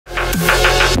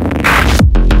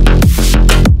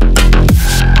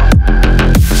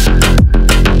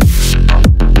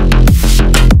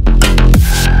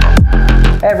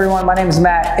everyone, my name is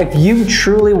Matt. If you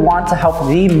truly want to help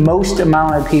the most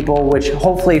amount of people, which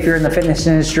hopefully if you're in the fitness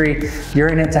industry, you're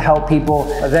in it to help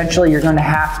people, eventually you're gonna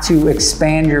have to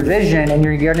expand your vision and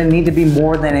you're gonna need to be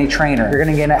more than a trainer. You're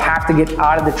gonna have to get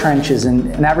out of the trenches,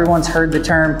 and everyone's heard the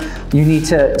term, you need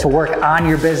to work on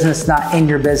your business, not in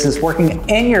your business. Working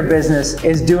in your business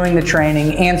is doing the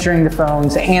training, answering the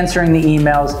phones, answering the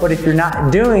emails, but if you're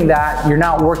not doing that, you're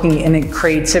not working in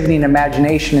creativity and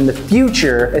imagination. In the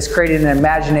future, it's creating an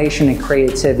imagination and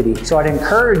creativity. So I'd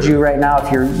encourage you right now,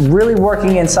 if you're really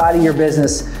working inside of your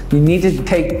business, you need to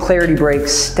take clarity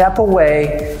breaks, step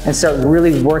away, and start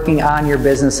really working on your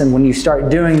business. And when you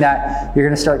start doing that, you're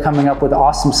gonna start coming up with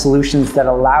awesome solutions that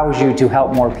allows you to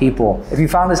help more people. If you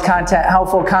found this content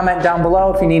helpful, comment down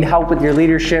below. If you need help with your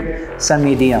leadership, send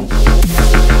me a DM.